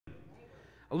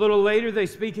A little later, they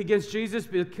speak against Jesus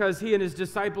because he and his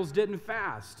disciples didn't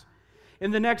fast.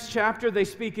 In the next chapter, they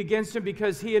speak against him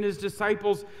because he and his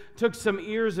disciples took some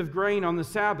ears of grain on the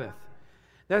Sabbath.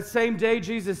 That same day,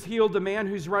 Jesus healed a man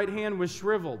whose right hand was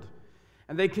shriveled.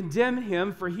 And they condemned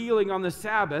him for healing on the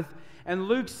Sabbath. And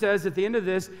Luke says at the end of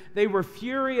this, they were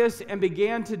furious and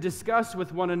began to discuss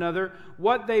with one another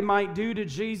what they might do to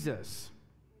Jesus.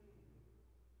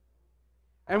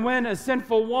 And when a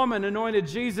sinful woman anointed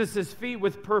Jesus' feet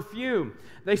with perfume,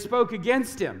 they spoke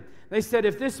against him. They said,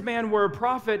 if this man were a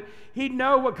prophet, he'd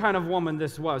know what kind of woman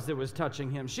this was that was touching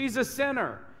him. She's a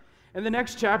sinner. In the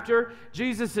next chapter,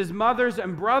 Jesus' mothers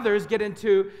and brothers get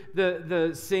into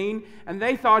the scene, and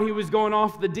they thought he was going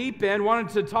off the deep end,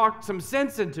 wanted to talk some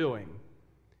sense into him.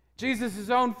 Jesus'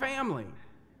 own family.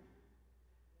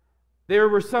 There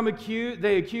were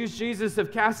they accused Jesus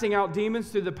of casting out demons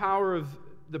through the power of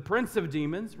the prince of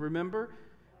demons, remember?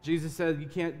 Jesus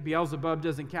said Beelzebub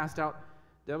doesn't cast out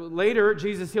devils. Later,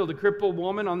 Jesus healed a crippled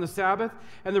woman on the Sabbath,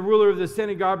 and the ruler of the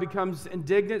synagogue becomes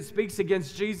indignant, speaks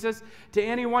against Jesus to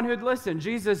anyone who'd listen.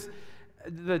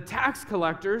 The tax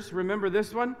collectors, remember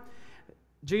this one?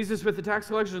 Jesus with the tax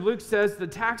collectors, Luke says the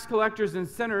tax collectors and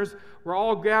sinners were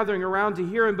all gathering around to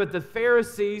hear him, but the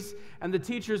Pharisees and the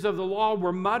teachers of the law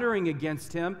were muttering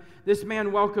against him. This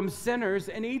man welcomes sinners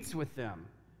and eats with them.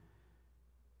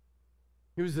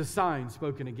 He was a sign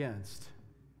spoken against.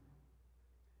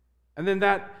 And then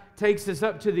that takes us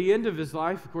up to the end of his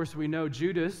life. Of course, we know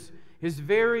Judas, his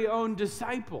very own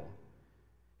disciple,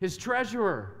 his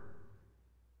treasurer,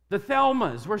 the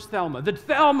Thelmas. Where's Thelma? The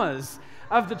Thelmas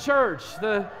of the church,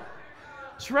 the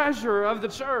treasurer of the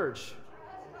church.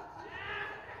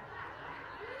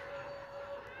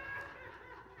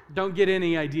 Don't get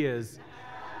any ideas.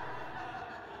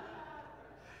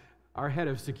 Our head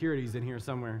of security is in here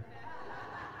somewhere.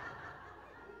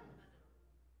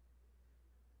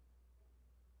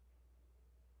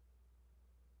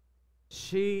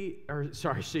 He,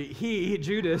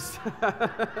 Judas,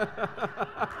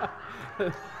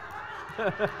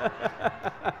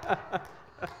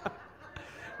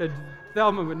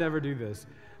 Thelma would never do this.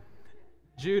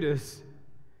 Judas,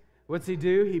 what's he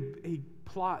do? He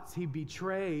plots, he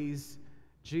betrays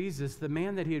Jesus, the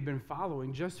man that he had been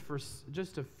following, just for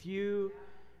just a few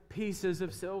pieces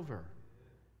of silver.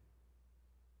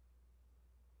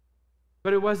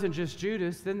 But it wasn't just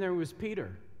Judas, then there was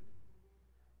Peter.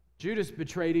 Judas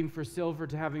betrayed him for silver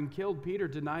to have him killed. Peter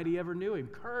denied he ever knew him.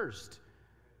 Cursed,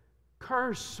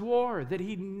 swore that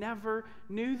he never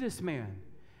knew this man.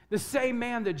 The same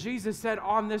man that Jesus said,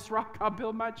 on this rock I'll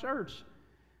build my church.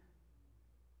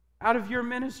 Out of your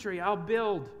ministry I'll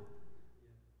build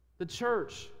the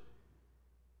church.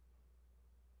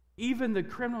 Even the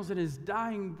criminals in his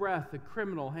dying breath, the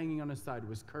criminal hanging on his side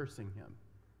was cursing him.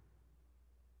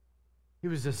 He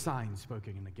was a sign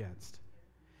spoken against.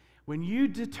 When you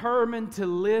determine to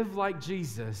live like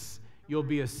Jesus, you'll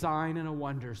be a sign and a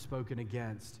wonder spoken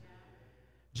against.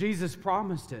 Jesus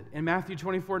promised it. In Matthew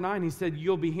 24:9, he said,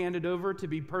 you'll be handed over to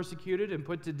be persecuted and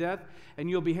put to death, and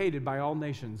you'll be hated by all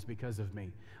nations because of me.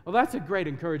 Well, that's a great,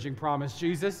 encouraging promise,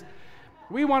 Jesus.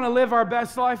 We want to live our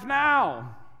best life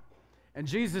now. And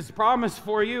Jesus' promise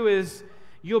for you is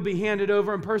you'll be handed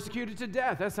over and persecuted to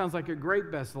death. That sounds like a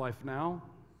great best life now.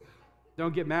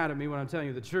 Don't get mad at me when I'm telling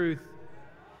you the truth.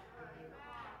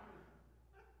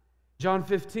 John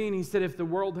 15, he said, if the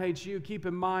world hates you, keep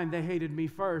in mind they hated me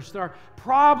first. Our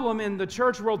problem in the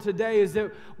church world today is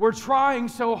that we're trying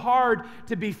so hard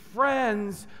to be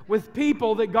friends with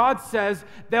people that God says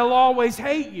they'll always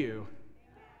hate you.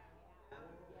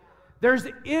 There's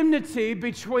enmity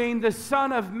between the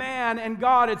Son of Man and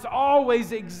God. It's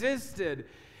always existed.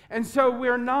 And so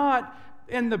we're not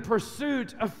in the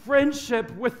pursuit of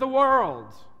friendship with the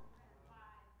world.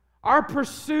 Our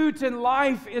pursuit in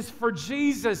life is for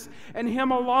Jesus and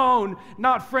Him alone,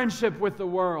 not friendship with the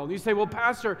world. You say, well,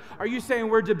 Pastor, are you saying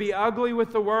we're to be ugly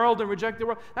with the world and reject the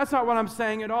world? That's not what I'm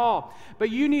saying at all.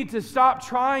 But you need to stop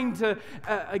trying to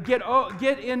get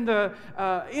in the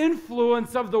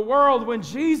influence of the world when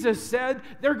Jesus said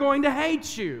they're going to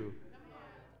hate you.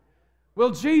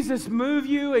 Will Jesus move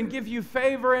you and give you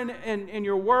favor in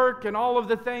your work and all of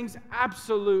the things?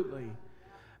 Absolutely.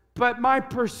 But my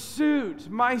pursuit,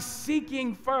 my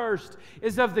seeking first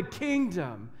is of the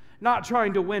kingdom, not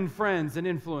trying to win friends and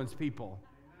influence people.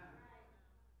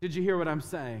 Did you hear what I'm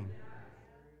saying?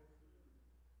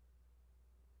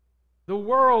 The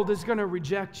world is going to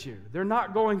reject you. They're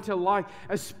not going to like,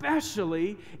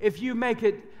 especially if you make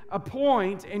it a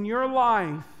point in your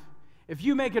life, if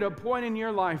you make it a point in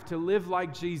your life to live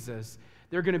like Jesus,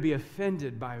 they're going to be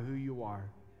offended by who you are.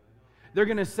 They're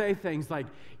going to say things like,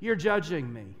 you're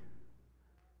judging me.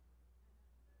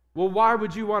 Well, why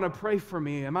would you want to pray for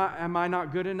me? Am I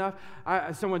not good enough?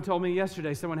 Someone told me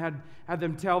yesterday, someone had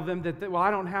them tell them that, well,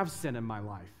 I don't have sin in my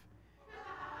life.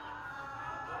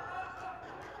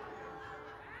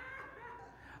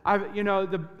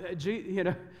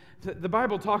 The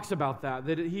Bible talks about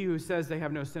that he who says they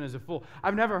have no sin is a fool.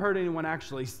 I've never heard anyone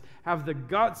actually have the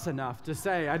guts enough to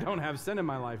say, I don't have sin in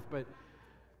my life, but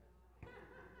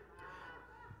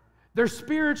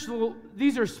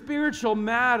these are spiritual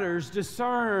matters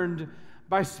discerned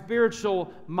by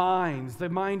spiritual minds, the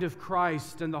mind of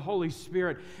Christ and the Holy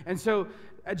Spirit. And so,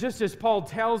 just as Paul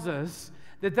tells us,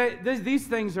 that these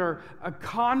things are a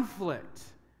conflict.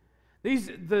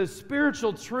 The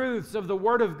spiritual truths of the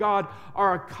Word of God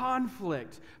are a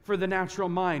conflict for the natural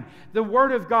mind. The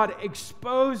Word of God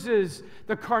exposes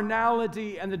the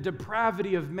carnality and the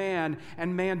depravity of man,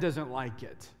 and man doesn't like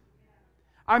it.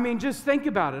 I mean, just think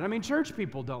about it. I mean, church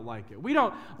people don't like it. We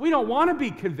don't want to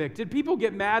be convicted. People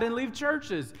get mad and leave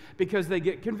churches because they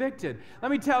get convicted.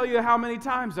 Let me tell you how many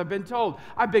times I've been told,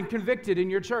 I've been convicted in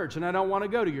your church and I don't want to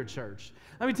go to your church.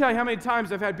 Let me tell you how many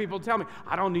times I've had people tell me,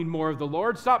 I don't need more of the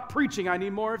Lord. Stop preaching. I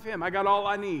need more of Him. I got all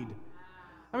I need.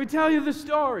 Let me tell you the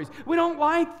stories. We don't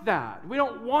like that. We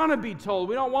don't want to be told.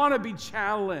 We don't want to be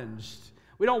challenged.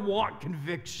 We don't want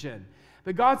conviction.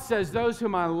 But God says, those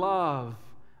whom I love,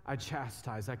 I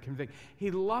chastise, I convict.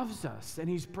 He loves us, and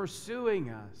He's pursuing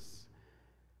us.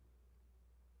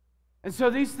 And so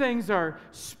these things are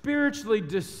spiritually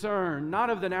discerned, not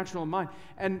of the natural mind.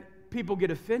 And people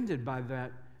get offended by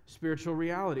that spiritual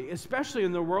reality, especially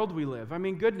in the world we live. I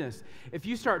mean, goodness, if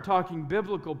you start talking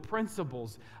biblical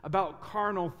principles about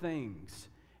carnal things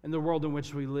in the world in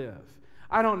which we live,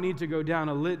 I don't need to go down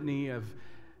a litany of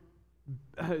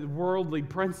worldly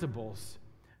principles.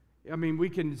 I mean, we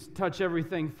can touch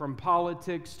everything from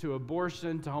politics to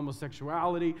abortion to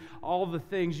homosexuality, all the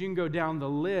things. You can go down the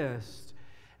list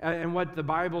and what the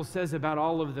Bible says about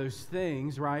all of those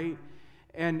things, right?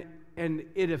 And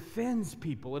it offends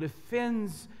people. It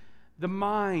offends the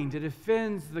mind. It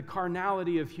offends the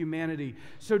carnality of humanity.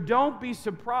 So don't be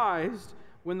surprised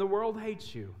when the world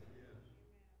hates you.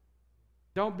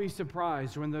 Don't be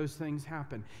surprised when those things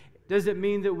happen. Does it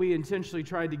mean that we intentionally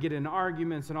tried to get in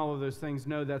arguments and all of those things?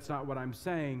 No, that's not what I'm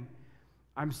saying.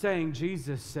 I'm saying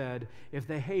Jesus said, if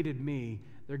they hated me,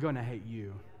 they're going to hate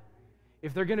you.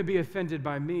 If they're going to be offended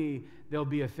by me, they'll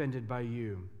be offended by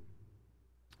you.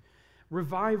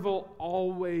 Revival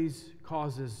always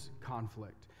causes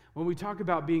conflict. When we talk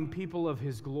about being people of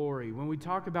His glory, when we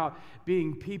talk about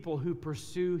being people who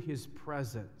pursue His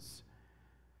presence,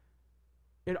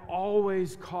 it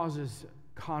always causes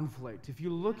conflict. If you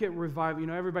look at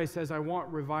revival, everybody says, I want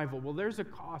revival. Well, there's a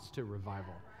cost to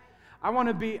revival. I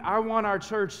want our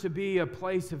church to be a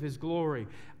place of His glory.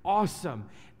 Awesome.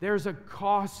 There's a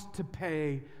cost to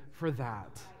pay for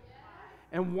that.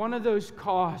 And one of those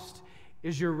costs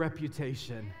is your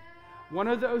reputation. One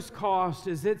of those costs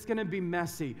is it's going to be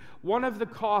messy. One of the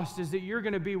costs is that you're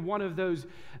going to be one of those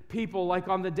people, like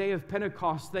on the day of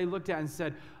Pentecost, they looked at and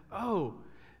said, oh,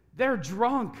 they're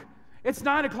drunk. It's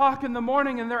 9 o'clock in the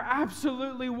morning and they're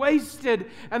absolutely wasted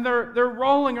and they're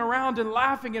rolling around and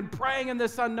laughing and praying in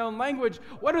this unknown language.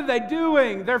 What are they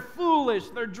doing? They're foolish,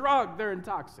 they're drunk, they're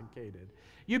intoxicated.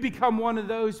 You become one of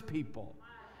those people.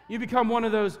 You become one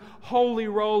of those holy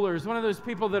rollers, one of those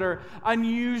people that are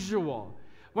unusual,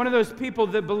 one of those people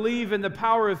that believe in the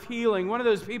power of healing, one of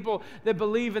those people that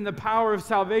believe in the power of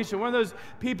salvation, one of those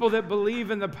people that believe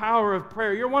in the power of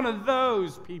prayer. You're one of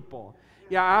those people.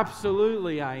 Yeah,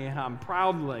 absolutely I am.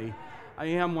 Proudly, I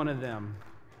am one of them.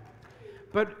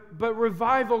 But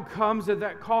revival comes at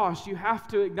that cost. You have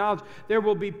to acknowledge there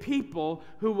will be people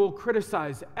who will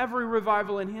criticize. Every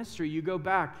revival in history, you go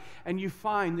back and you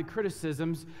find the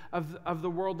criticisms of the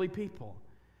worldly people.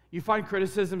 You find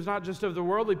criticisms not just of the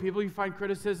worldly people, you find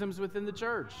criticisms within the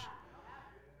church.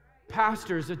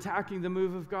 Pastors attacking the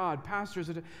move of God.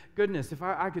 Goodness, if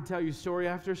I could tell you story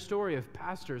after story of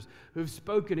pastors who've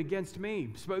spoken against me,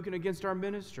 spoken against our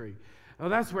ministry. Oh,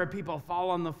 that's where people fall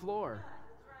on the floor.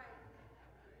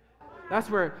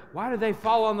 Why did they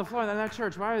fall on the floor in that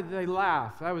church? Why did they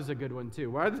laugh? That was a good one too.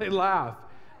 Why did they laugh?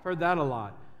 I've heard that a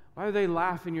lot. Why do they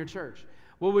laugh in your church?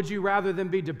 Well, would you rather them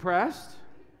be depressed?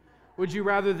 Would you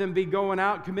rather them be going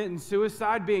out committing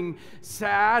suicide, being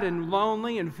sad and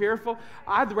lonely and fearful?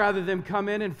 I'd rather them come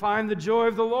in and find the joy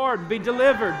of the Lord, be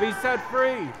delivered, be set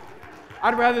free.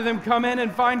 I'd rather them come in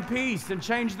and find peace and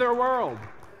change their world.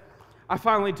 I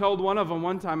finally told one of them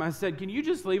one time, I said, can you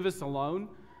just leave us alone?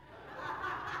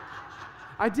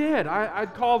 I did. I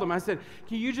called them. I said,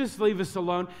 can you just leave us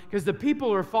alone? Because the people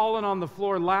who are falling on the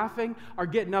floor laughing are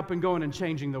getting up and going and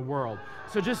changing the world.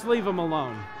 So just leave them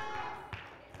alone.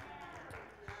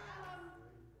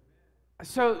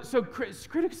 So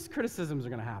criticisms are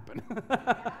going to happen.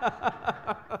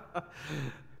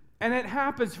 And it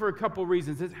happens for a couple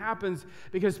reasons. It happens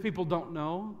because people don't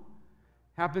know.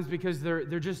 It happens because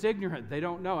they're just ignorant. They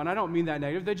don't know. And I don't mean that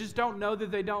negative. They just don't know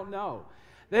that they don't know.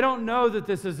 They don't know that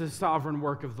this is a sovereign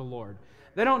work of the Lord.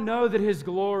 They don't know that His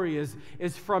glory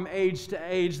is from age to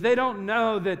age. They don't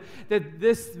know that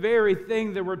this very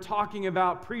thing that we're talking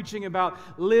about, preaching about,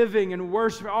 living and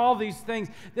worship, all these things,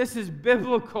 this is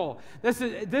biblical. This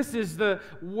is the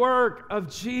work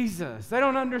of Jesus. They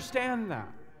don't understand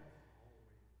that.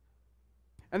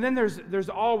 And then there's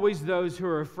always those who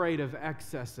are afraid of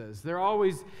excesses. They're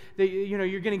always,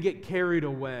 you're going to get carried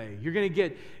away. You're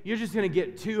just going to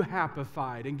get too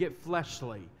happified and get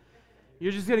fleshly.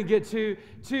 You're just going to get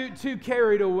too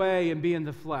carried away and be in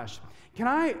the flesh. Can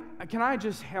I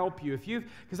just help you?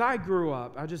 Because I grew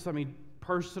up,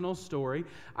 personal story.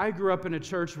 I grew up in a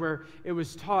church where it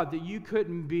was taught that you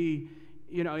couldn't be,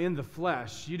 in the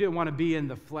flesh. You didn't want to be in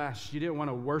the flesh. You didn't want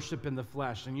to worship in the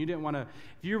flesh. And you didn't want to,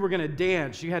 if you were going to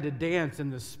dance, you had to dance in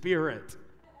the Spirit.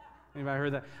 Anybody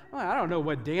heard that? Well, I don't know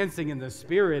what dancing in the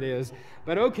Spirit is,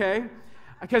 but okay.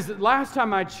 Because last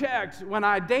time I checked, when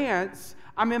I dance,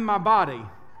 I'm in my body.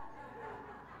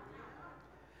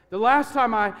 The last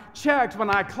time I checked, when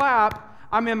I clap,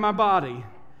 I'm in my body.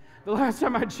 The last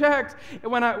time I checked,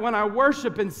 when I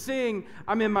worship and sing,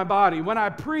 I'm in my body. When I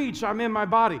preach, I'm in my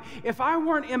body. If I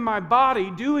weren't in my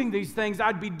body doing these things,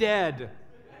 I'd be dead.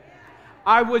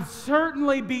 I would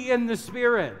certainly be in the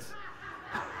Spirit.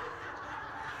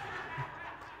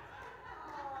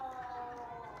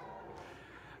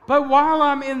 But while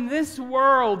I'm in this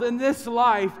world, in this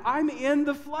life, I'm in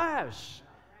the flesh.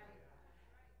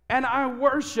 And I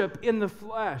worship in the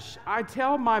flesh. I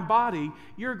tell my body,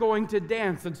 you're going to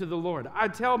dance unto the Lord. I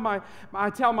tell my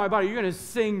body, you're going to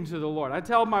sing to the Lord. I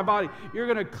tell my body, you're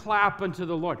going to clap unto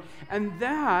the Lord. And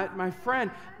that, my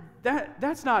friend,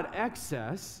 that's not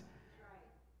excess.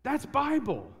 That's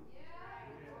Bible.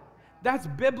 That's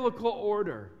biblical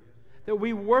order. That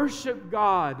we worship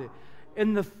God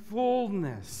in the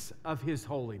fullness of His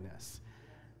holiness.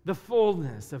 The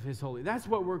fullness of His holiness. That's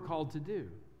what we're called to do.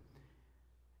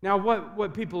 Now,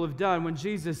 what people have done, when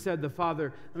Jesus said the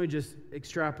Father, let me just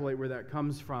extrapolate where that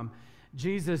comes from.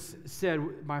 Jesus said,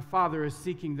 my Father is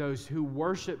seeking those who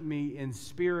worship me in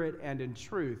spirit and in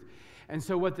truth. And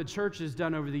so what the church has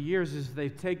done over the years is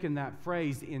they've taken that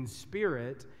phrase, in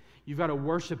spirit, you've got to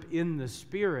worship in the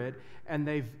Spirit, and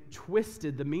they've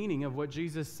twisted the meaning of what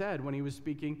Jesus said when He was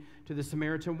speaking to the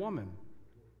Samaritan woman.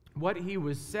 What He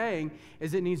was saying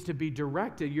is it needs to be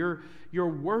directed. Your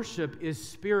worship is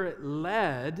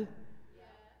Spirit-led.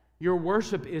 Your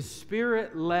worship is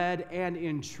Spirit-led and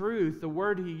in truth. The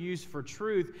word He used for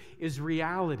truth is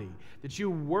reality. That you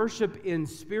worship in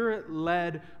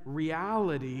Spirit-led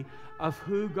reality of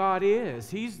who God is.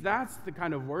 That's the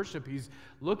kind of worship He's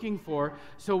looking for.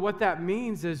 So what that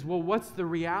means is, well, what's the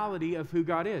reality of who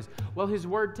God is? Well, His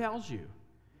Word tells you.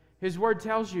 His Word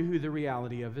tells you who the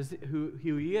reality of is, who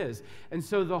He is. And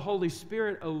so the Holy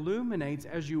Spirit illuminates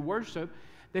as you worship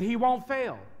that He won't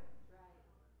fail.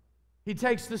 He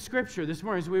takes the Scripture. This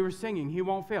morning as we were singing, He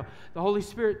won't fail. The Holy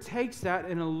Spirit takes that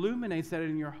and illuminates that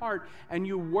in your heart, and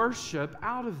you worship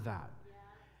out of that.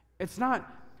 It's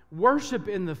not worship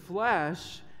in the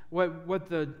flesh. What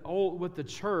the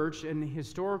church in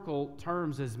historical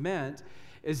terms has meant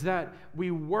is that we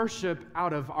worship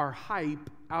out of our hype,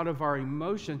 out of our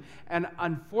emotion. And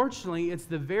unfortunately, it's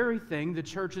the very thing the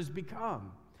church has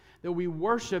become. That we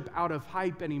worship out of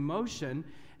hype and emotion.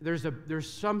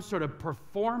 There's some sort of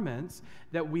performance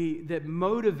that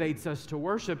motivates us to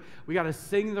worship. We got to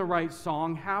sing the right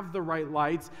song, have the right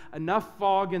lights, enough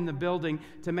fog in the building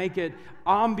to make it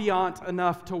ambient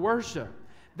enough to worship.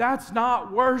 That's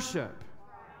not worship.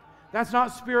 That's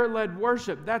not Spirit-led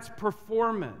worship. That's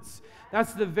performance.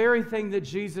 That's the very thing that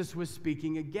Jesus was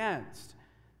speaking against.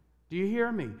 Do you hear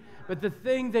me? But the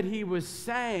thing that He was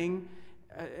saying,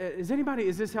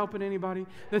 is this helping anybody?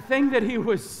 The thing that He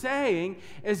was saying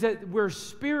is that we're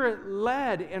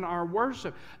Spirit-led in our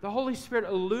worship. The Holy Spirit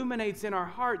illuminates in our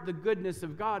heart the goodness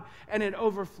of God, and it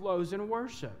overflows in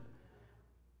worship.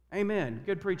 Amen.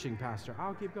 Good preaching, Pastor.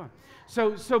 I'll keep going.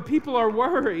 So people are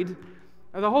worried.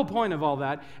 The whole point of all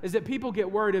that is that people get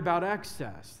worried about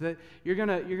excess, that you're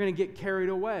gonna get carried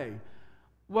away.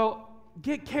 Well,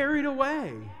 get carried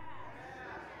away.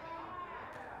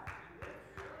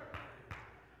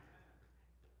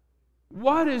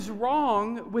 What is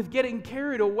wrong with getting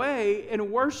carried away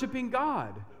and worshiping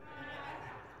God?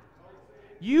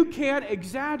 You can't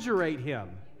exaggerate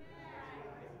Him.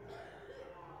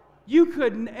 You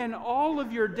couldn't, and all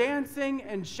of your dancing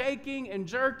and shaking and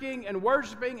jerking and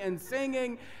worshiping and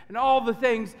singing and all the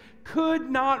things could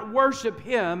not worship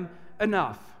Him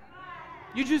enough.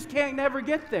 You just can't never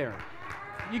get there.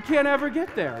 You can't ever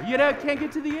get there. You can't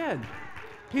get to the end.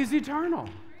 He's eternal.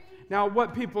 Now,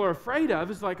 what people are afraid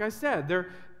of is, like I said, they're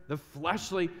the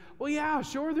fleshly. Well, yeah,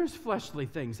 sure, there's fleshly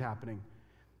things happening.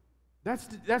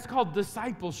 That's called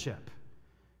discipleship.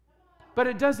 But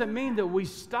it doesn't mean that we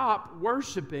stop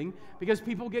worshiping because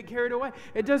people get carried away.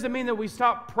 It doesn't mean that we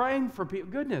stop praying for people.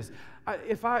 Goodness,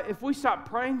 if we stop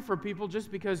praying for people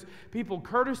just because people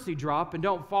courtesy drop and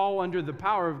don't fall under the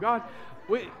power of God,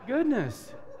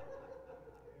 goodness.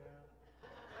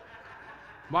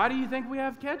 Why do you think we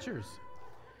have catchers?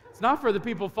 It's not for the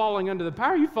people falling under the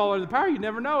power. You fall under the power, you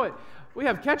never know it. We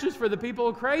have catchers for the people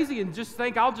who are crazy and just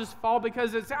think, I'll just fall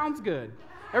because it sounds good.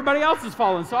 Everybody else is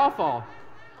falling, so I'll fall.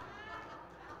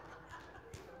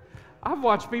 I've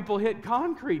watched people hit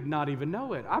concrete and not even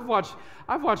know it. I've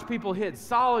watched people hit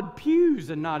solid pews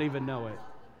and not even know it.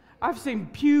 I've seen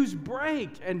pews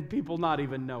break and people not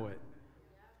even know it.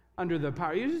 Under the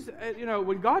power.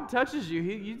 When God touches you,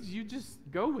 you just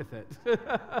go with it.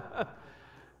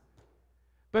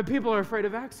 But people are afraid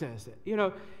of access.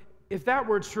 If that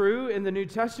were true in the New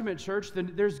Testament church,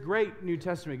 then there's great New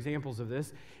Testament examples of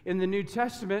this. In the New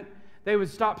Testament, they would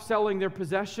stop selling their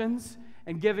possessions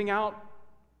and giving out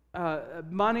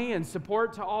money and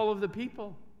support to all of the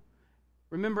people.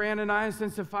 Remember Ananias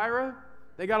and Sapphira?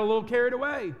 They got a little carried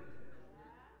away.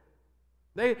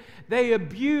 They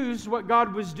abused what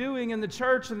God was doing in the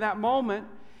church in that moment,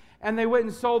 and they went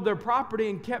and sold their property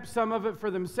and kept some of it for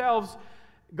themselves.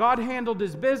 God handled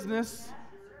His business.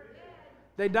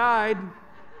 They died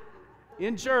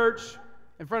in church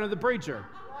in front of the preacher.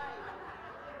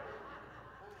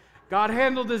 God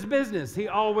handled His business. He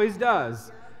always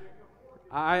does.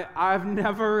 I've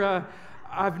never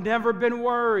been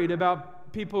worried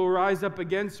about people who rise up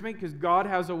against me because God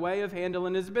has a way of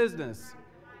handling His business.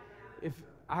 If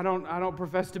I don't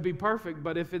profess to be perfect,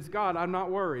 but if it's God, I'm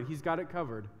not worried. He's got it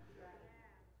covered.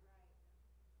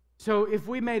 So if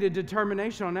we made a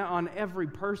determination on every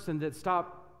person that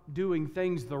stopped doing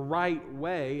things the right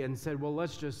way and said, well,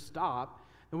 let's just stop,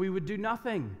 then we would do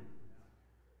nothing.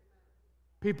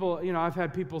 People, I've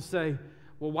had people say,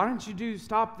 well, why don't you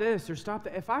stop this or stop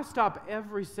that? If I stop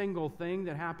every single thing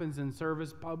that happens in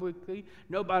service publicly,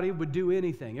 nobody would do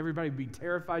anything. Everybody would be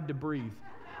terrified to breathe.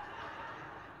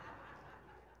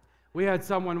 We had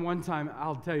someone one time,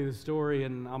 I'll tell you the story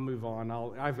and I'll move on.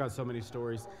 I've got so many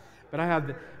stories.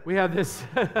 But we had this,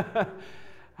 I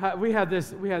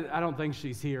don't think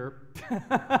she's here.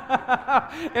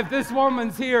 If this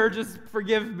woman's here, just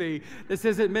forgive me. This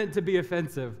isn't meant to be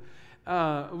offensive.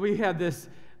 We had this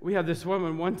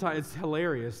woman one time, it's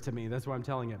hilarious to me, that's why I'm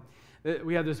telling it.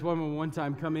 We had this woman one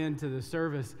time come into the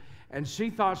service, and she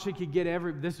thought she could get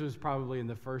this was probably in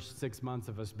the first 6 months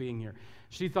of us being here.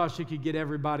 She thought she could get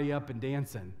everybody up and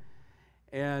dancing.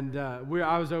 And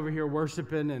I was over here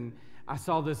worshiping, and I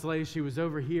saw this lady, she was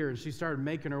over here, and she started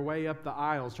making her way up the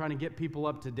aisles, trying to get people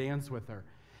up to dance with her.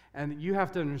 And you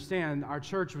have to understand, our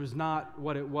church was not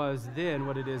what it was then,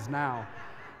 what it is now.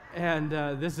 And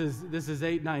this is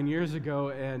 8-9 years ago,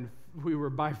 and we were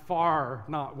by far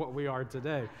not what we are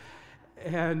today.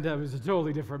 And it was a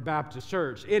totally different Baptist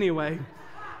church. Anyway,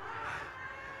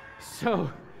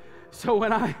 so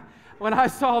when I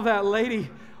saw that lady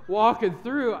walking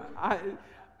through,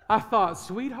 I thought,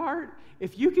 sweetheart,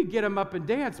 if you could get them up and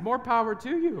dance, more power to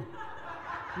you.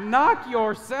 Knock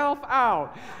yourself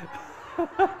out.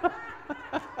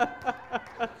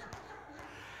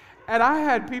 And I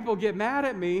had people get mad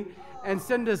at me and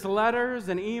send us letters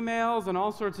and emails and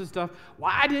all sorts of stuff.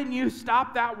 Why didn't you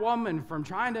stop that woman from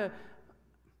trying to...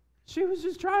 She was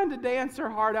just trying to dance her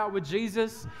heart out with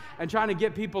Jesus and trying to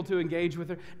get people to engage with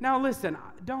her. Now listen,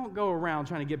 don't go around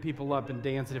trying to get people up and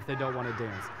dancing if they don't want to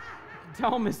dance.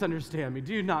 Don't misunderstand me.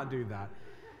 Do not do that.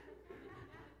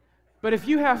 But if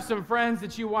you have some friends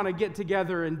that you want to get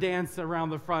together and dance around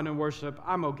the front and worship,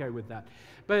 I'm okay with that.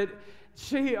 But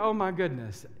oh my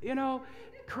goodness,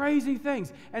 crazy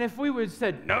things. And if we would have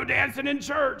said, no dancing in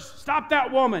church, stop that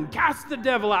woman, cast the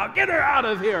devil out, get her out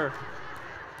of here.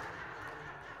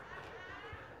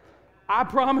 I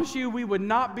promise you we would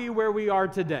not be where we are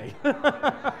today.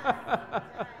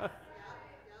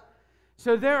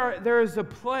 So there is a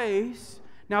place.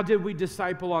 Now, did we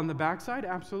disciple on the backside?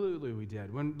 Absolutely we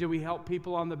did. Did we help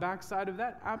people on the backside of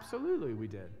that? Absolutely we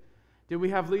did. Did we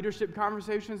have leadership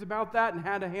conversations about that and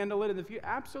how to handle it in the future?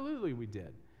 Absolutely we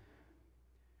did.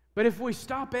 But if we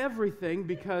stop everything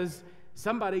because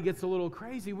somebody gets a little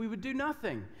crazy, we would do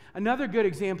nothing. Another good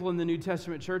example in the New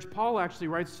Testament church, Paul actually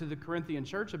writes to the Corinthian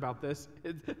church about this.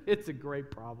 It's a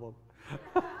great problem.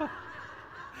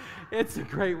 It's a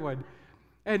great one.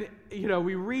 And, you know,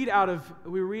 we read out of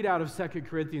 2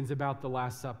 Corinthians about the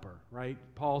Last Supper, right?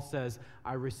 Paul says,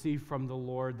 I received from the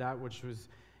Lord that which was,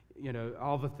 you know,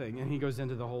 all the thing. And he goes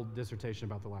into the whole dissertation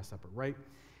about the Last Supper, right?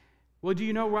 Well, do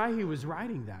you know why he was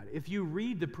writing that? If you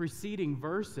read the preceding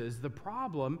verses, the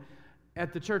problem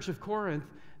at the Church of Corinth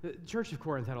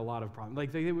had a lot of problems.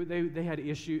 Like they had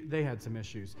issues. They had some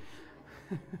issues.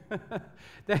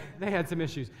 they had some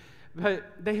issues,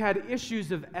 but they had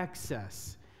issues of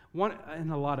excess. One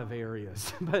in a lot of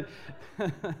areas, but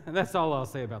that's all I'll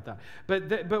say about that.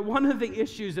 But one of the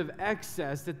issues of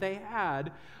excess that they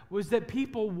had was that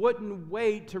people wouldn't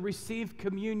wait to receive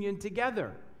communion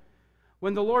together.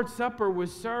 When the Lord's Supper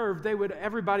was served,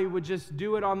 everybody would just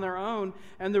do it on their own,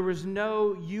 and there was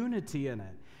no unity in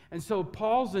it. And so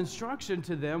Paul's instruction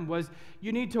to them was,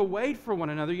 you need to wait for one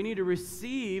another. You need to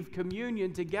receive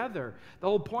communion together. The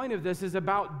whole point of this is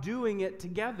about doing it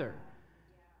together.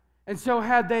 And so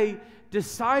had they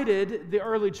decided, the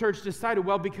early church decided,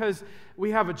 well, because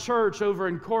we have a church over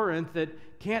in Corinth that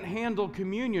can't handle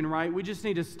communion right, we just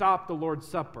need to stop the Lord's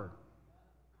Supper.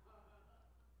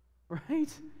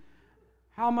 Right?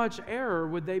 How much error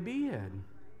would they be in?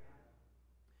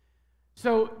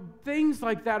 So things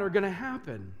like that are going to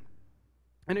happen.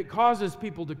 And it causes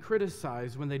people to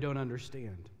criticize when they don't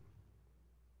understand.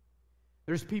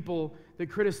 There's people that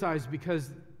criticize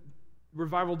because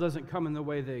revival doesn't come in the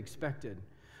way they expected.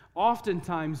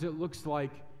 Oftentimes it looks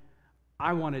like,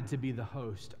 I wanted to be the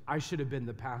host. I should have been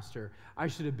the pastor. I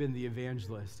should have been the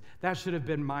evangelist. That should have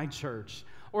been my church.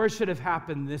 Or it should have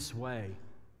happened this way.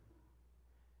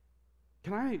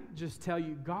 Can I just tell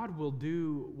you, God will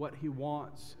do what He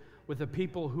wants with the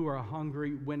people who are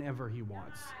hungry whenever He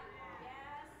wants.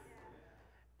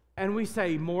 And we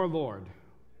say, more Lord.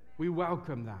 We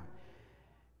welcome that.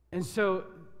 And so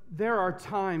there are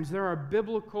times, there are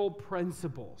biblical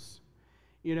principles.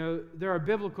 You know, there are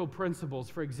biblical principles,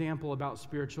 for example, about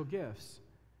spiritual gifts.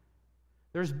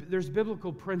 There's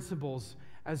biblical principles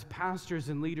as pastors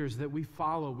and leaders that we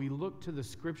follow. We look to the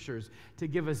Scriptures to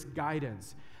give us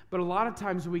guidance. But a lot of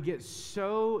times we get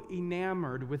so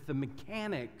enamored with the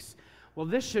mechanics. Well,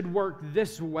 this should work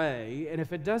this way, and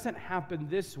if it doesn't happen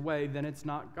this way, then it's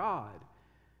not God.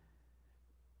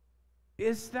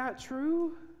 Is that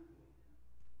true?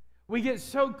 We get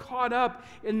so caught up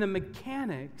in the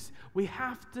mechanics, we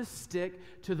have to stick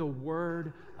to the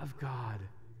Word of God.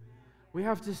 We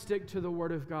have to stick to the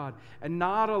Word of God and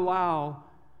not allow,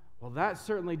 well, that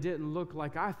certainly didn't look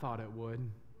like I thought it would.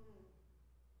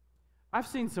 I've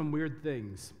seen some weird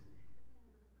things.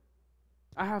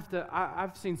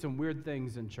 I've seen some weird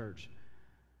things in church.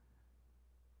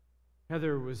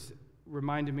 Heather was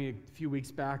reminding me a few weeks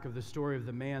back of the story of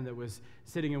the man that was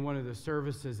sitting in one of the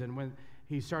services, and when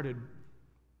he started,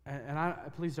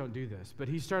 please don't do this, but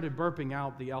he started burping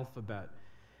out the alphabet.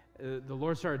 The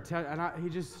Lord started he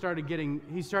just started getting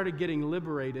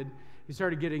liberated. He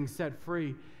started getting set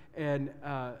free. And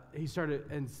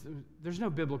there's no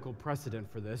biblical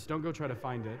precedent for this. Don't go try to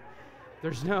find it.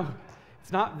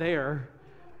 It's not there.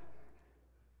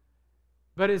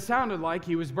 But it sounded like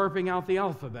he was burping out the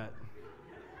alphabet.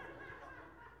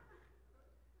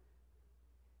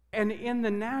 And in the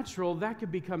natural, that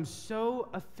could become so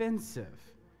offensive.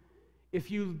 If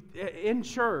you, in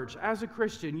church, as a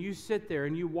Christian, you sit there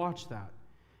and you watch that.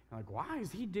 You're like, why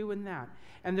is he doing that?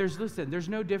 And there's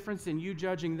no difference in you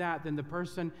judging that than the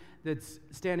person that's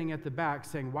standing at the back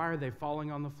saying, why are they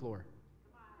falling on the floor?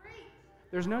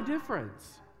 There's no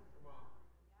difference.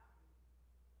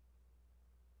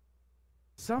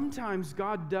 Sometimes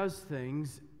God does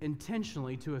things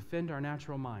intentionally to offend our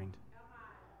natural mind.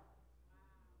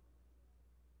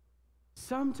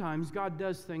 Sometimes God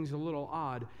does things a little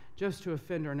odd just to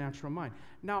offend our natural mind.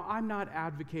 Now, I'm not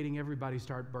advocating everybody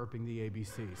start burping the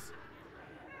ABCs.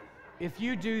 If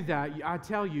you do that, I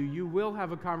tell you, you will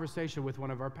have a conversation with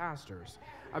one of our pastors.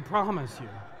 I promise you.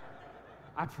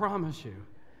 I promise you.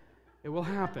 It will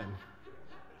happen.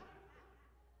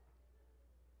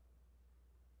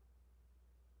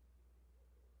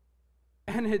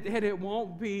 And it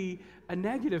won't be a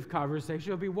negative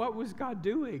conversation. It'll be, what was God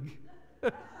doing?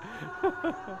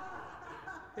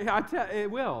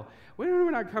 It will. We're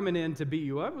not coming in to beat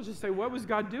you up. We'll just say, what was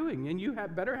God doing? And you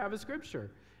better have a scripture.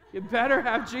 You better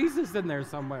have Jesus in there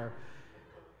somewhere.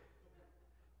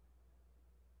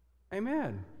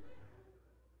 Amen.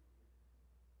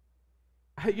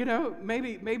 You know,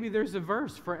 maybe there's a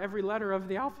verse for every letter of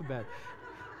the alphabet.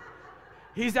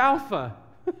 He's Alpha.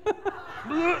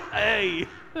 Hey.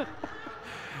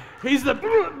 He's the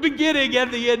beginning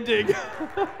and the ending.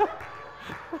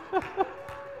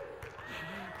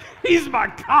 He's my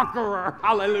conqueror.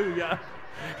 Hallelujah.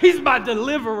 He's my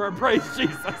deliverer. Praise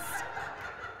Jesus.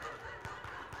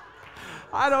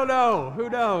 I don't know. Who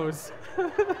knows?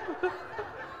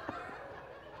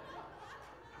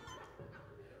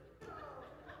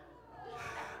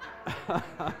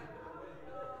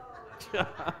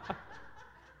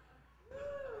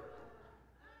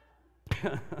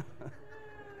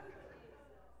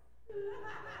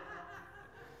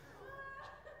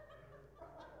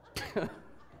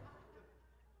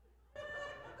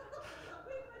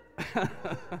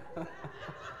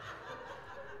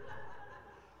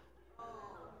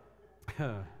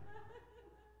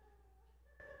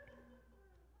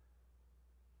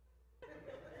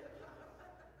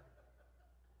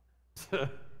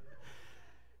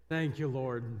 Thank you,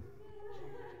 Lord.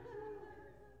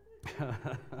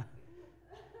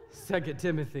 2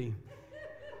 Timothy.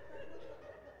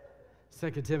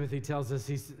 2 Timothy tells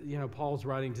us, Paul's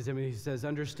writing to Timothy, he says,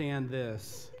 understand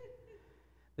this,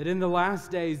 that in the last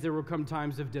days there will come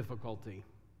times of difficulty.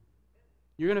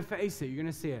 You're going to face it. You're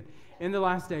going to see it. In the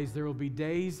last days there will be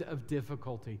days of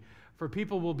difficulty, for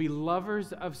people will be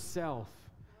lovers of self,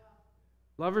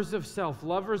 lovers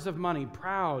of money,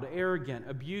 proud, arrogant,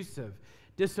 abusive,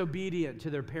 disobedient to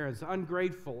their parents,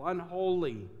 ungrateful,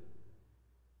 unholy,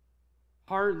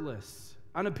 heartless,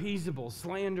 unappeasable,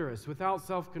 slanderous, without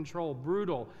self-control,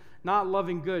 brutal, not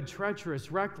loving good,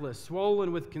 treacherous, reckless,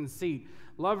 swollen with conceit,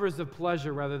 lovers of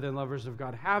pleasure rather than lovers of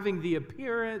God, having the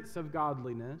appearance of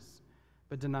godliness,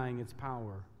 but denying its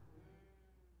power.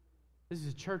 This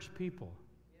is church people.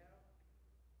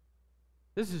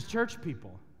 This is church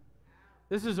people.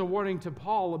 This is a warning to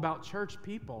Paul about church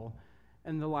people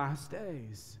in the last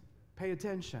days. Pay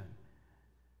attention.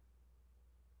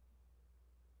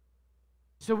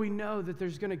 So we know that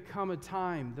there's going to come a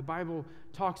time. The Bible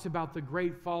talks about the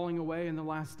great falling away in the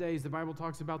last days. The Bible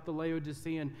talks about the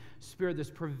Laodicean spirit, this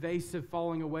pervasive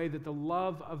falling away, that the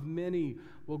love of many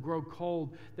will grow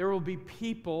cold. There will be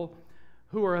people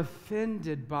who are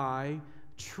offended by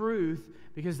truth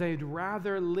because they'd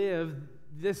rather live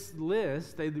this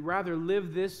list, they'd rather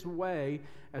live this way,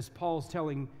 as Paul's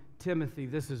telling Timothy,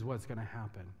 this is what's going to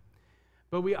happen.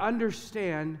 But we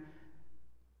understand,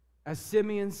 as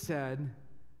Simeon said,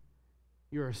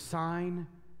 you're a sign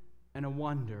and a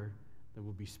wonder that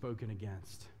will be spoken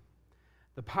against.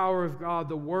 The power of God,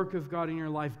 the work of God in your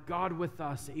life, God with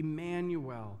us,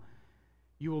 Emmanuel,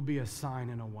 you will be a sign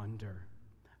and a wonder.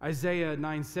 Isaiah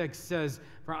 9:6 says,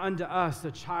 for unto us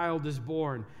a child is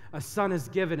born, a son is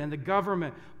given, and the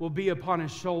government will be upon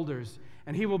his shoulders,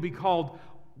 and he will be called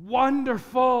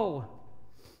Wonderful.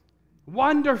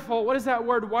 Wonderful. What does that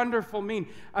word wonderful mean?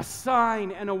 A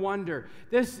sign and a wonder.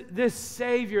 This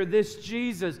Savior, this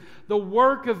Jesus, the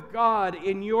work of God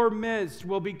in your midst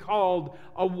will be called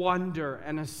a wonder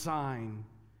and a sign.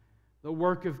 The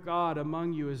work of God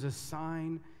among you is a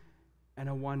sign and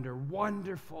a wonder.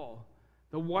 Wonderful.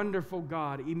 The wonderful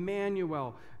God,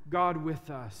 Emmanuel, God with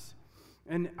us.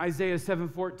 And Isaiah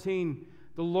 7:14,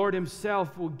 the Lord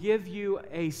himself will give you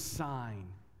a sign.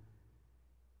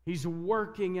 He's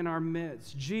working in our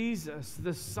midst. Jesus,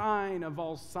 the sign of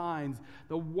all signs,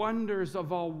 the wonders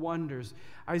of all wonders.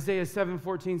 Isaiah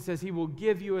 7:14 says, he will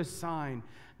give you a sign.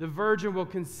 The virgin will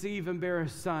conceive and bear a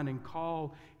son and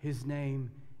call his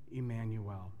name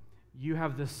Emmanuel. You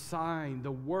have the sign,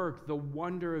 the work, the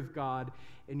wonder of God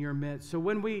in your midst. So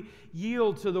when we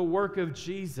yield to the work of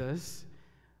Jesus,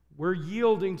 we're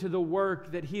yielding to the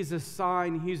work that he's a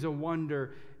sign, he's a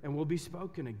wonder, and will be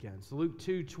spoken against. Luke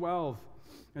 2:12,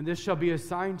 and this shall be a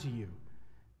sign to you.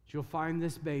 You'll find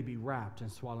this baby wrapped in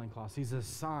swaddling cloths. He's a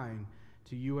sign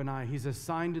to you and I. He's a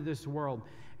sign to this world.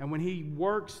 And when he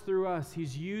works through us,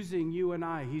 he's using you and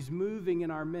I. He's moving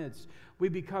in our midst. We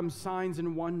become signs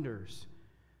and wonders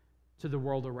to the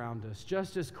world around us,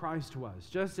 just as Christ was,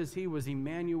 just as he was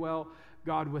Emmanuel,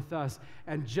 God with us,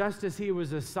 and just as he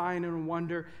was a sign and a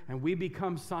wonder, and we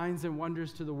become signs and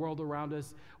wonders to the world around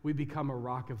us, we become a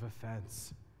rock of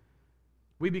offense.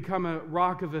 We become a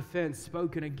rock of offense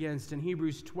spoken against. In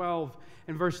Hebrews 12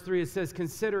 and verse 3 it says,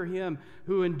 consider him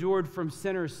who endured from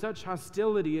sinners such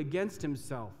hostility against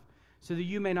himself, so that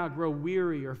you may not grow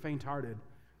weary or faint-hearted.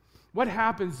 What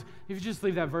happens, if you just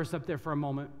leave that verse up there for a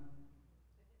moment,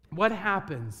 what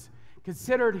happens?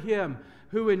 Consider him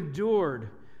who endured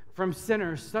from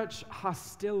sinners such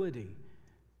hostility.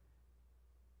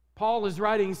 Paul is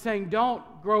writing, saying, don't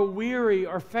grow weary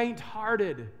or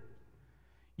faint-hearted.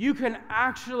 You can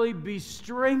actually be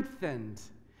strengthened.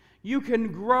 You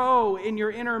can grow in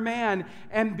your inner man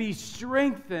and be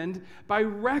strengthened by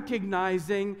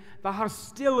recognizing the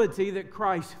hostility that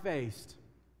Christ faced.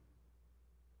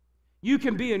 You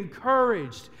can be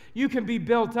encouraged. You can be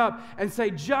built up and say,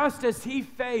 just as he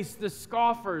faced the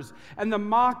scoffers and the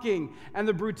mocking and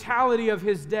the brutality of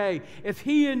his day, if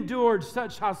he endured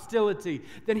such hostility,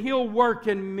 then he'll work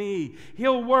in me.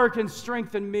 He'll work and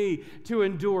strengthen me to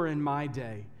endure in my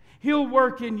day. He'll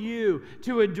work in you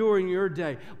to endure in your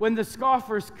day. When the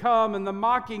scoffers come and the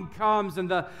mocking comes and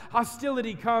the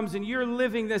hostility comes and you're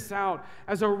living this out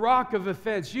as a rock of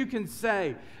offense, you can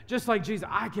say, just like Jesus,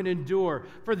 I can endure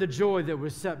for the joy that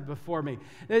was set before me.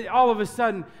 All of a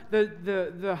sudden,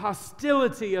 the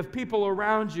hostility of people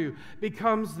around you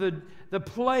becomes the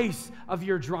place of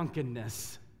your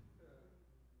drunkenness.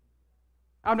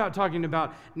 I'm not talking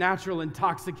about natural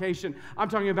intoxication. I'm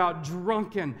talking about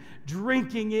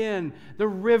drinking in the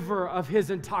river of his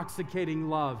intoxicating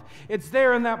love. It's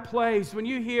there in that place. When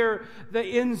you hear the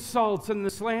insults and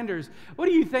the slanders, what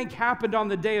do you think happened on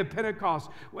the day of Pentecost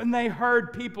when they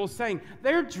heard people saying,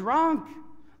 they're drunk?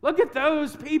 Look at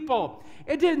those people.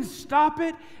 It didn't stop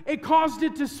it. It caused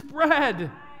it to spread.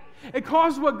 It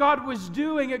caused what God was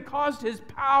doing. It caused his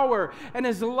power and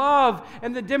his love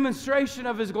and the demonstration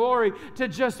of his glory to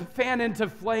just fan into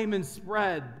flame and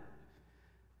spread.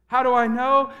 How do I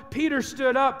know? Peter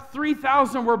stood up.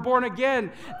 3,000 were born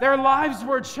again. Their lives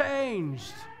were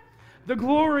changed. The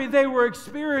glory they were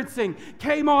experiencing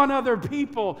came on other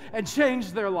people and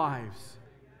changed their lives.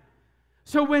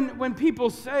 So when people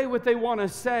say what they want to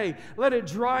say, let it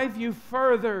drive you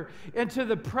further into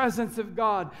the presence of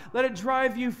God. Let it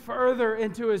drive you further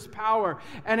into his power,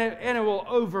 and it will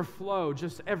overflow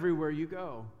just everywhere you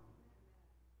go.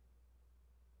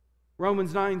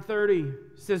 Romans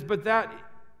 9:30 says, but that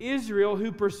Israel,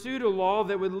 who pursued a law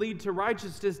that would lead to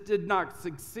righteousness, did not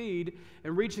succeed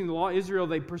in reaching the law. Israel,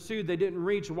 they pursued, they didn't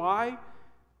reach. Why?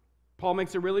 Paul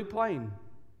makes it really plain.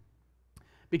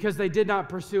 Because they did not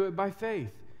pursue it by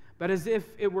faith, but as if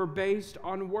it were based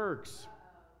on works.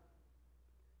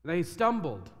 They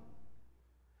stumbled.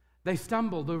 They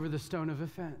stumbled over the stone of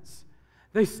offense.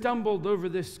 They stumbled over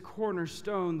this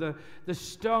cornerstone, the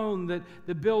stone that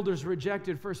the builders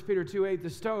rejected. 1 Peter 2:8, the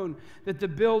stone that the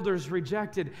builders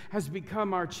rejected has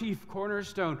become our chief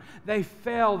cornerstone. They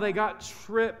fell. They got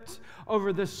tripped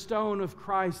over the stone of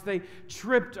Christ. They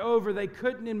tripped over. They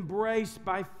couldn't embrace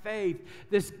by faith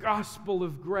this gospel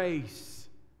of grace.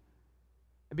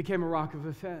 It became a rock of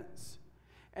offense.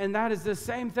 And that is the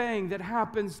same thing that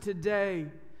happens today,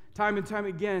 time and time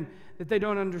again, that they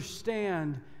don't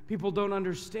understand. People don't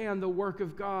understand the work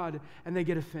of God, and they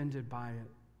get offended by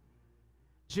it.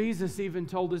 Jesus even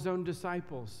told his own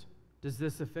disciples, does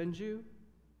this offend you?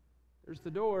 There's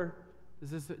the door.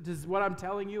 Does what I'm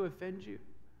telling you offend you?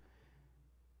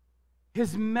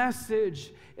 His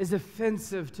message is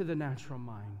offensive to the natural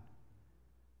mind.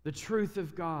 The truth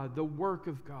of God, the work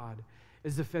of God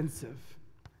is offensive.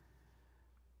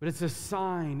 But it's a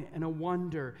sign and a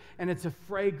wonder, and it's a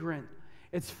fragrant.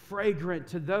 It's fragrant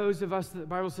to those of us, the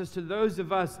Bible says, to those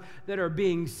of us that are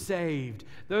being saved,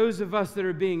 those of us that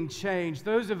are being changed,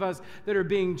 those of us that are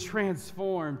being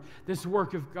transformed. This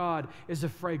work of God is a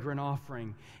fragrant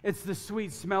offering. It's the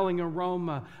sweet-smelling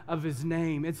aroma of his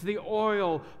name. It's the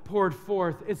oil poured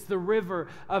forth. It's the river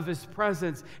of his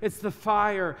presence. It's the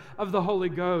fire of the Holy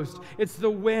Ghost. It's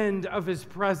the wind of his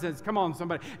presence. Come on,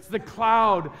 somebody. It's the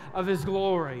cloud of his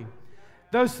glory.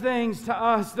 Those things to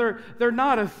us, they're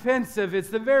not offensive. It's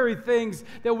the very things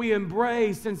that we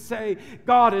embrace and say,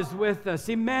 God is with us.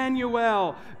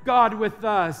 Emmanuel, God with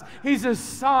us. He's a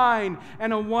sign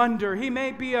and a wonder. He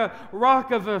may be a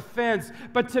rock of offense,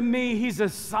 but to me, he's a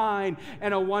sign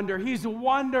and a wonder. He's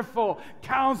wonderful,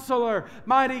 Counselor,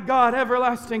 mighty God,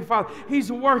 everlasting Father. He's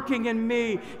working in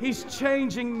me. He's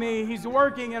changing me. He's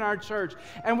working in our church.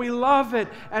 And we love it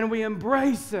and we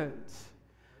embrace it.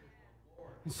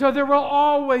 So there will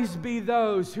always be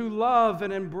those who love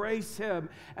and embrace him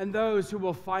and those who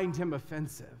will find him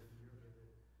offensive.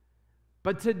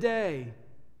 But today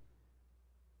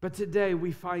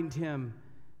we find him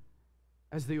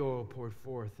as the oil poured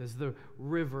forth, as the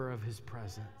river of his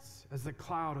presence, as the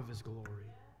cloud of his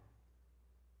glory.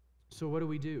 So what do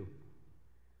we do?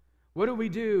 What do we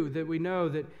do that we know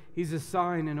that he's a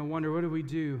sign and a wonder? What do we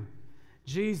do?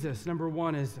 Jesus, number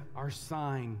one, is our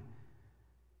sign.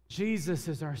 Jesus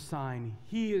is our sign.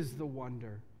 He is the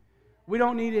wonder. We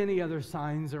don't need any other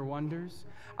signs or wonders.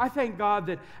 I thank God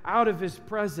that out of his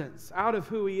presence, out of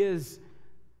who he is,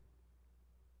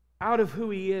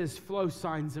 flow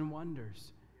signs and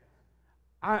wonders.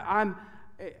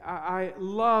 I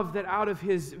love that out of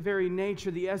his very nature,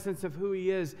 the essence of who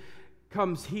he is,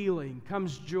 comes healing,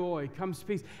 comes joy, comes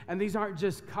peace. And these aren't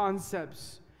just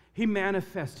concepts. He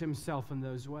manifests himself in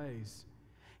those ways.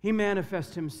 He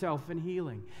manifests himself in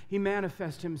healing. He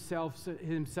manifests himself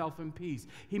in peace.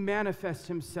 He manifests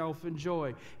himself in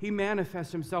joy. He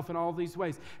manifests himself in all these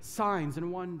ways. Signs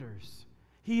and wonders.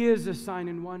 He is a sign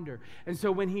and wonder. And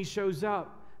so when he shows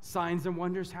up, signs and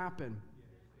wonders happen.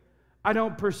 I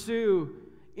don't pursue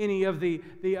any of the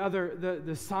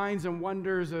signs and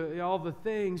wonders, all the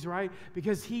things, right?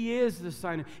 Because he is the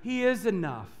sign. He is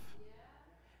enough.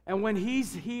 And when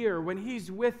he's here, when he's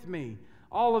with me,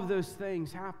 all of those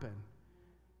things happen.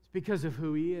 It's because of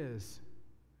who he is.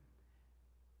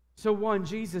 So one,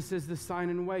 Jesus is the sign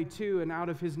and way. Two, and out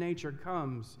of his nature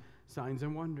comes signs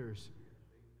and wonders.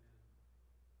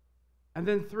 And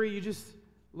then three, you just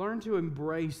learn to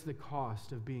embrace the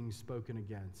cost of being spoken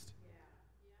against.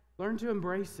 Learn to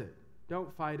embrace it.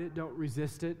 Don't fight it. Don't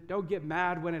resist it. Don't get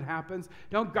mad when it happens.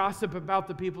 Don't gossip about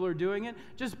the people who are doing it.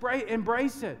 Just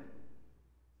embrace it.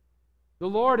 The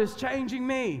Lord is changing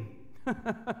me.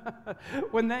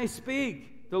 When they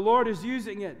speak, the Lord is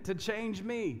using it to change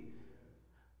me.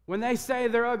 When they say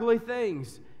their ugly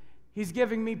things, He's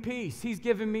giving me peace. He's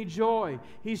giving me joy.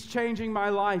 He's changing my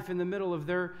life in the middle of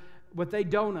what they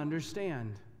don't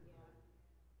understand.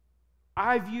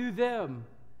 I view them.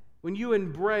 When you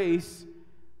embrace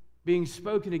being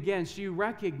spoken against, you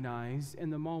recognize in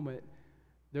the moment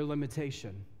their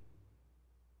limitation.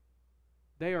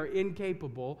 They are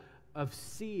incapable of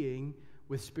seeing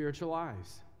with spiritual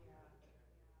eyes.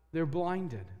 They're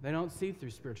blinded. They don't see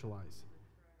through spiritual eyes.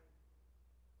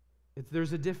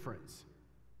 There's a difference.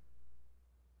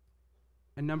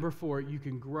 And number four, you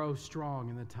can grow strong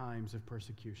in the times of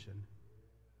persecution.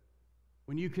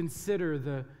 When you consider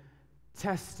the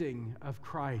testing of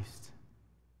Christ,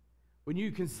 when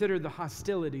you consider the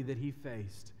hostility that he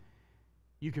faced,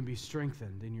 you can be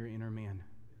strengthened in your inner man.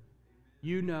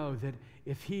 You know that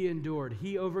if he endured,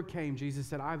 he overcame. Jesus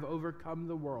said, I've overcome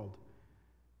the world.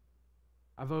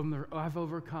 I've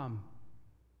overcome.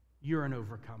 You're an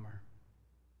overcomer.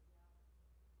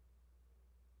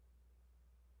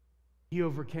 He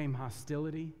overcame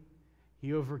hostility.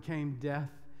 He overcame death.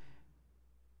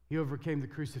 He overcame the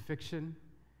crucifixion.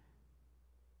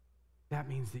 That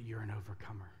means that you're an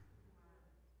overcomer.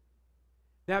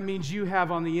 That means you have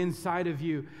on the inside of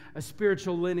you a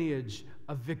spiritual lineage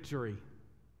of victory.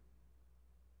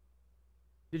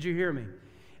 Did you hear me?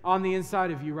 On the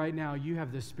inside of you right now, you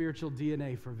have the spiritual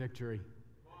DNA for victory.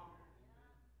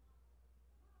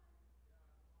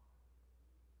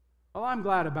 Well, I'm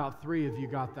glad about 3 of you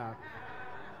got that.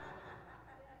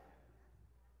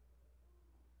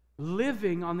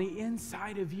 Living on the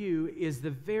inside of you is the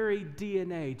very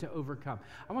DNA to overcome.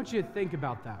 I want you to think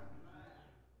about that.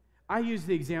 I used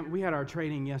the example, we had our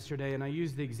training yesterday, and I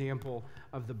used the example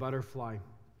of the butterfly.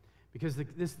 Because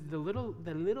the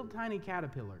little tiny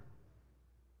caterpillar,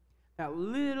 that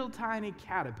little tiny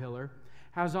caterpillar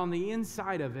has on the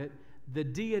inside of it the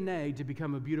DNA to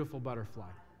become a beautiful butterfly.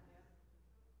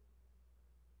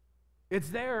 It's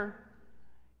there.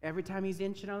 Every time he's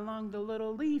inching along the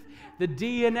little leaf, the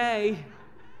DNA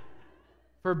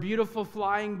for beautiful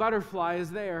flying butterfly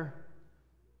is there.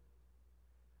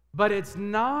 But it's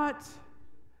not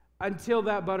until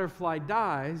that butterfly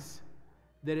dies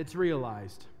that it's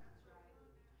realized.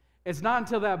 It's not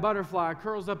until that butterfly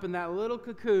curls up in that little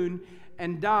cocoon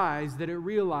and dies that it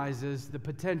realizes the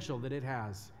potential that it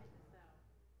has.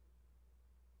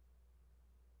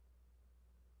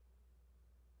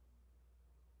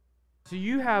 So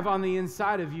you have on the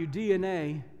inside of you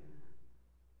DNA.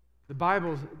 The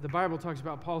Bible talks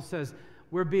about, Paul says,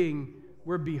 we're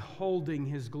beholding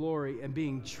his glory and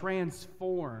being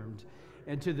transformed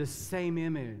into the same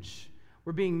image.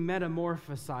 We're being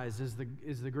metamorphosized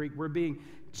is the Greek. We're being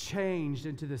changed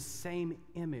into the same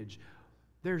image.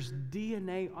 There's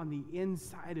DNA on the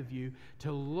inside of you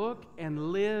to look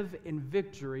and live in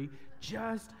victory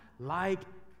just like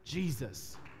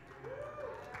Jesus.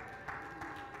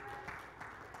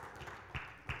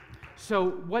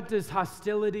 So what does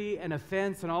hostility and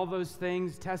offense and all those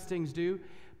things, testings do?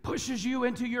 Pushes you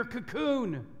into your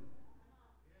cocoon.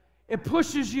 It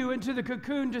pushes you into the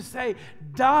cocoon to say,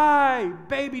 die,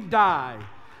 baby, die.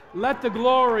 Let the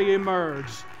glory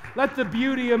emerge. Let the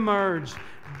beauty emerge.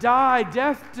 Die,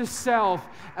 death to self,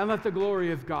 and let the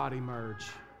glory of God emerge.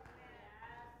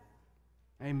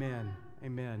 Amen.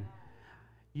 Amen.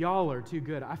 Y'all are too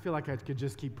good. I feel like I could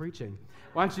just keep preaching.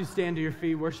 Why don't you stand to your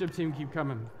feet? Worship team, keep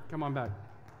coming. Come on back.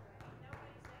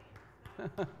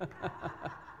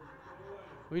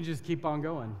 We just keep on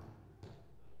going.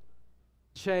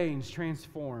 Changed,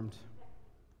 transformed.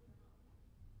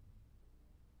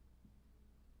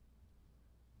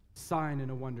 sign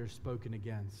and a wonder spoken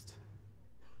against.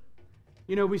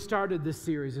 You know, we started this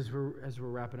series, as we're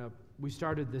wrapping up, we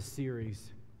started this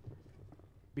series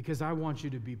because I want you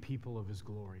to be people of His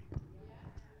glory.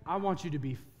 I want you to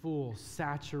be full,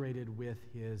 saturated with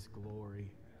His glory.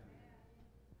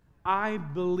 I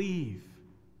believe.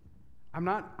 I'm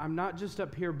not just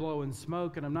up here blowing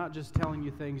smoke, and I'm not just telling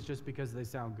you things just because they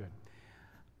sound good.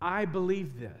 I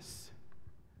believe this.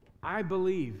 I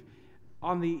believe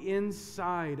on the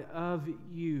inside of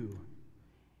you,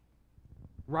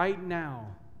 right now,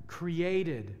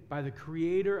 created by the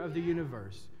Creator of the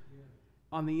universe,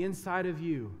 on the inside of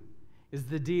you is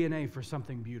the DNA for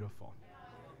something beautiful.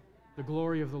 The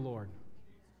glory of the Lord.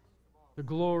 The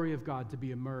glory of God to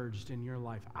be emerged in your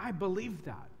life. I believe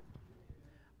that.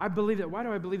 I believe that. Why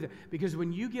do I believe that? Because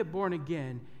when you get born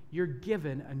again, you're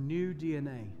given a new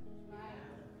DNA.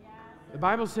 The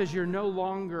Bible says you're no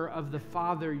longer of the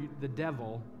father, the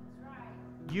devil.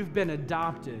 You've been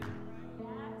adopted.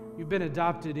 You've been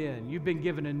adopted in. You've been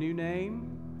given a new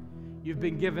name. You've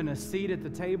been given a seat at the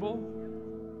table.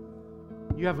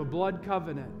 You have a blood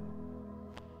covenant.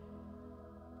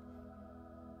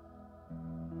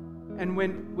 And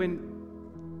when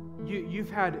you've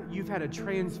had a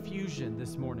transfusion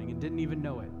this morning and didn't even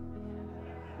know it.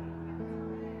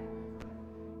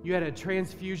 You had a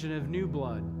transfusion of new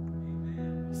blood,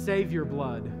 Savior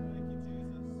blood.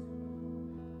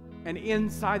 And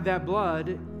inside that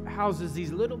blood houses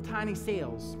these little tiny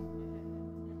cells.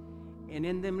 And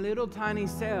in them little tiny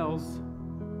cells,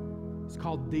 it's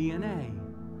called DNA.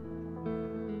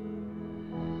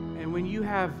 And when you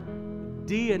have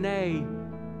DNA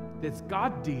that's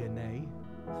God DNA,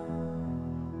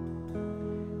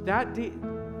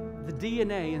 the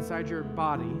DNA inside your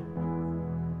body,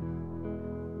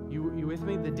 you with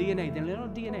me? The DNA, the little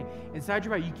DNA inside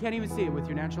your body, you can't even see it with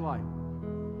your natural eye.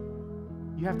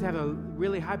 You have to have a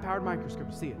really high-powered microscope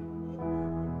to see it.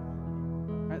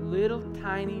 Right? Little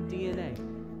tiny DNA.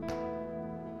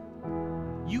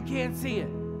 You can't see it.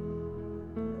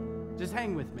 Just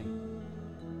hang with me.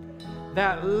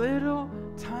 That little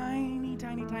tiny,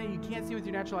 you can't see with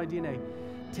your natural eye DNA,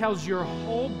 tells your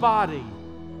whole body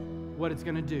what it's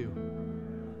going to do.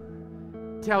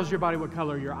 Tells your body what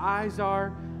color your eyes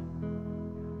are.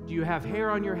 Do you have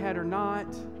hair on your head or not?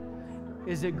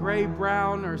 Is it gray,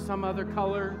 brown, or some other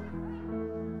color?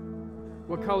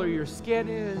 What color your skin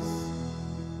is?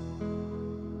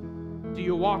 Do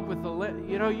you walk with the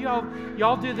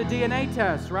y'all do the DNA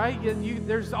test, right?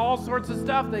 There's all sorts of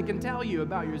stuff they can tell you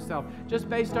about yourself just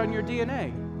based on your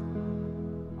DNA.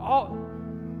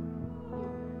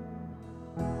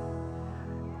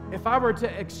 If I were to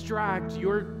extract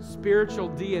your spiritual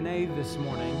DNA this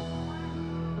morning,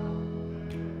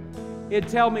 it'd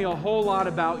tell me a whole lot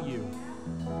about you.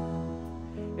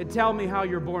 It'd tell me how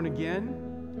you're born again.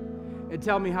 It'd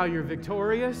tell me how you're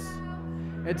victorious.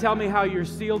 It'd tell me how you're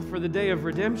sealed for the day of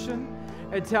redemption.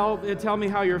 It'd tell me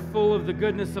how you're full of the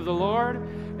goodness of the Lord.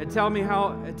 It'd tell me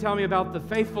about the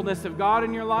faithfulness of God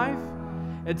in your life.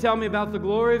 It'd tell me about the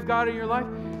glory of God in your life.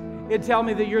 It'd tell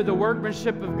me that you're the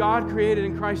workmanship of God created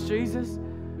in Christ Jesus.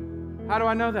 How do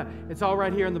I know that? It's all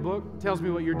right here in the book. It tells me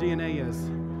what your DNA is.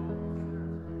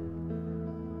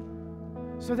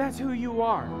 So that's who you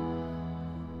are.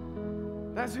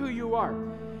 That's who you are.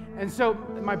 And so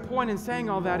my point in saying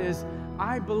all that is,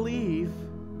 I believe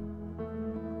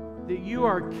that you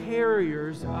are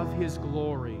carriers of His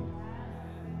glory.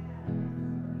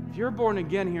 If you're born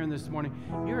again here this morning,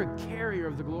 you're a carrier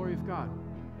of the glory of God.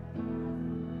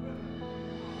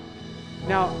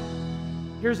 Now,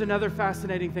 here's another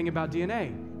fascinating thing about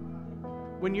DNA.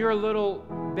 When you're a little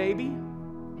baby,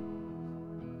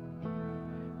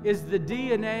 is the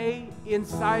DNA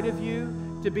inside of you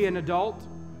to be an adult?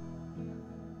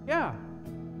 Yeah.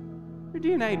 Your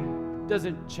DNA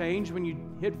doesn't change when you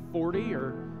hit 40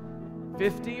 or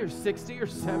 50 or 60 or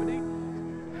 70.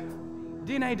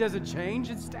 DNA doesn't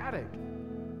change. It's static.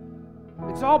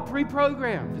 It's all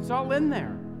pre-programmed. It's all in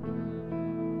there.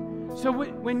 So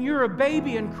when you're a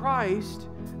baby in Christ,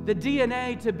 the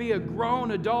DNA to be a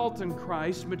grown adult in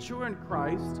Christ, mature in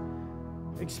Christ,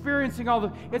 experiencing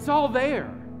it's all there.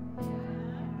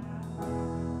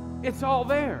 It's all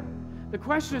there. The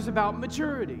question is about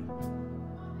maturity.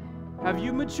 Have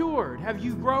you matured? Have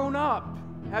you grown up?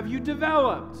 Have you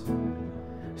developed?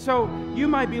 So you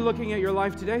might be looking at your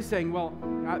life today saying, well,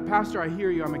 Pastor, I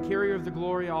hear you. I'm a carrier of the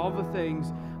glory, all the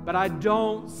things, but I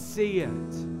don't see it.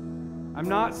 I'm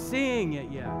not seeing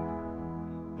it yet.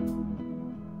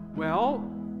 Well,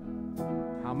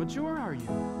 how mature are you?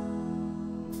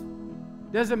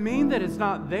 Doesn't mean that it's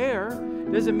not there.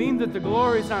 Doesn't mean that the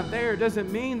glory is not there.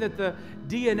 Doesn't mean that the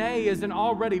DNA isn't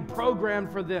already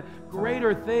programmed for the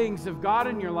greater things of God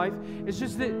in your life. It's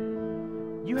just that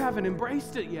you haven't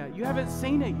embraced it yet. You haven't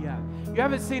seen it yet. You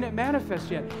haven't seen it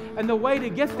manifest yet. And the way to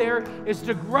get there is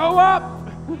to grow up.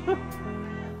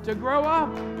 To grow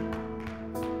up.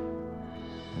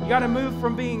 You got to move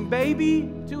from being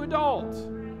baby to adult.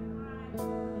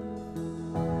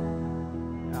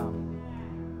 Yeah.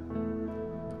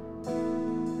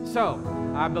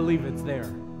 So, I believe it's there.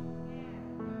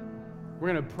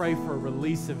 We're going to pray for a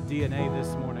release of DNA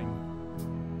this morning.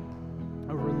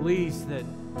 A release that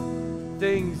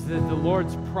things that the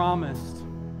Lord's promised,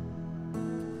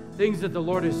 things that the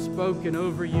Lord has spoken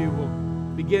over you will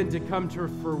begin to come to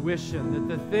fruition.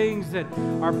 That the things that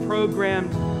are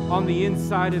programmed on the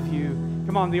inside of you,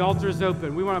 come on, the altar is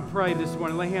open. We want to pray this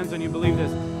morning. Lay hands on you. Believe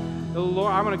this. The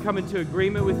Lord, I want to come into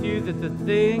agreement with you that the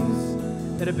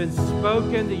things that have been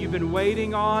spoken, that you've been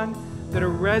waiting on, that are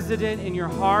resident in your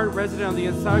heart, resident on the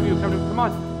inside of you, come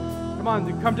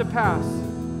on, come to pass.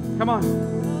 Come on.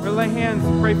 We're going to lay hands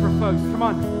and pray for folks. Come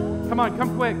on,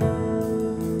 come quick.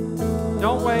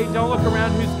 Don't wait, don't look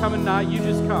around who's coming not, you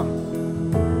just come.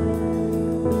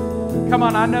 Come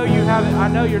on, I know you haven't, I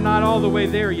know you're not all the way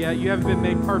there yet. You haven't been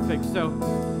made perfect, so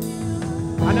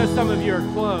I know some of you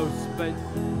are close, but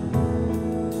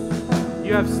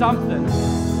you have something.